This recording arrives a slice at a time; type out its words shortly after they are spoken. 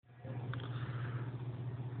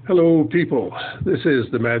Hello, people. This is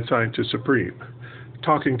the Mad Scientist Supreme,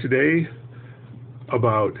 talking today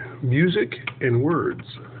about music and words.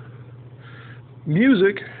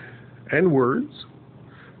 Music and words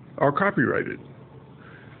are copyrighted.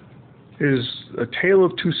 It is a tale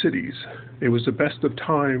of two cities. It was the best of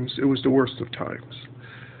times, it was the worst of times.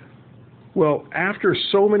 Well, after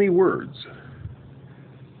so many words,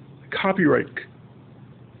 copyright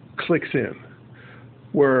clicks in,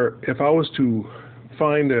 where if I was to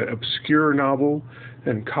find an obscure novel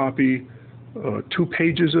and copy 2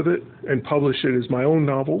 pages of it and publish it as my own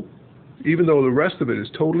novel, even though the rest of it is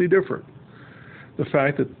totally different, the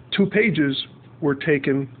fact that 2 pages were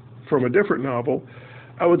taken from a different novel,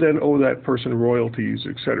 I would then owe that person royalties,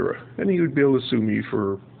 etc. And he would be able to sue me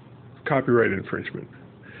for copyright infringement.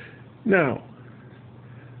 Now,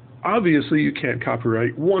 obviously you can't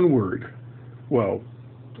copyright one word, well,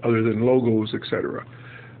 other than logos, etc.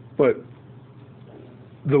 But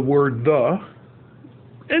the word "the"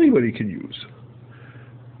 anybody can use.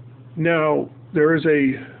 Now, there is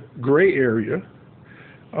a gray area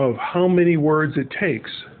of how many words it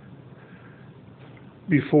takes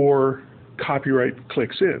before copyright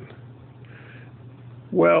clicks in.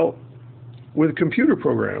 Well, with computer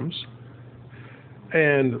programs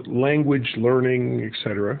and language learning,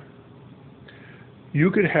 etc.,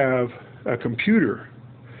 you could have a computer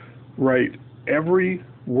write every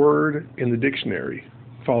word in the dictionary,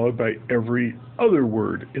 followed by every other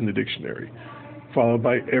word in the dictionary, followed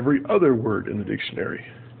by every other word in the dictionary.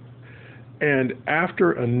 And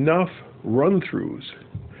after enough run-throughs,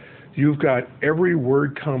 you've got every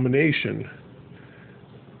word combination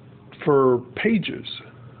for pages.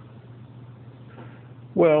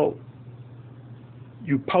 Well,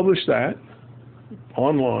 you publish that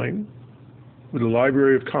online with the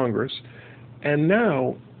Library of Congress, and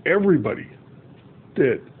now everybody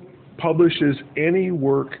that publishes any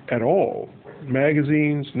work at all,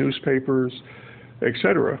 magazines, newspapers,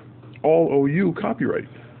 etc., all owe you copyright,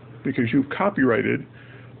 because you've copyrighted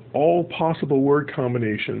all possible word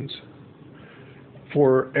combinations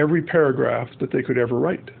for every paragraph that they could ever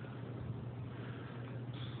write.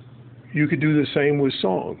 You could do the same with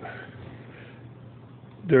song.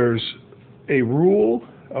 There's a rule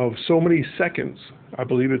of so many seconds, I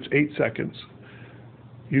believe it's 8 seconds.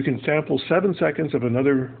 You can sample 7 seconds of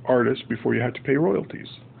another artist before you have to pay royalties.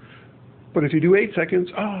 But if you do 8 seconds,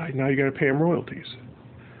 now you got to pay them royalties.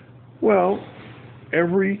 Well,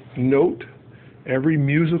 every note, every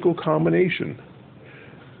musical combination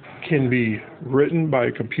can be written by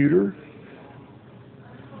a computer,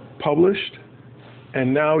 published,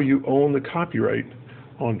 and now you own the copyright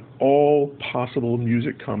on all possible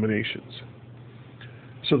music combinations.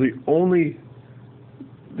 So the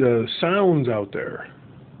sounds out there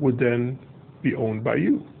would then be owned by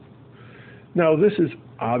you. Now, this is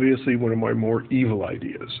obviously one of my more evil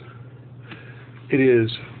ideas. It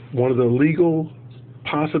is one of the legal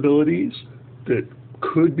possibilities that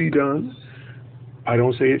could be done. I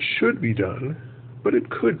don't say it should be done, but it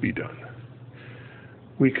could be done.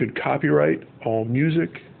 We could copyright all music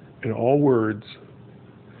and all words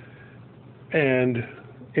and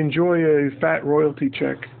enjoy a fat royalty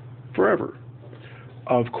check forever.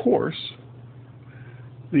 Of course,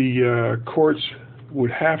 the courts would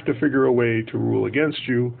have to figure a way to rule against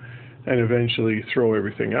you and eventually throw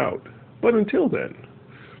everything out. But until then,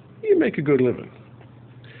 you make a good living.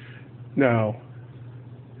 Now,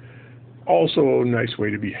 also a nice way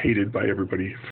to be hated by everybody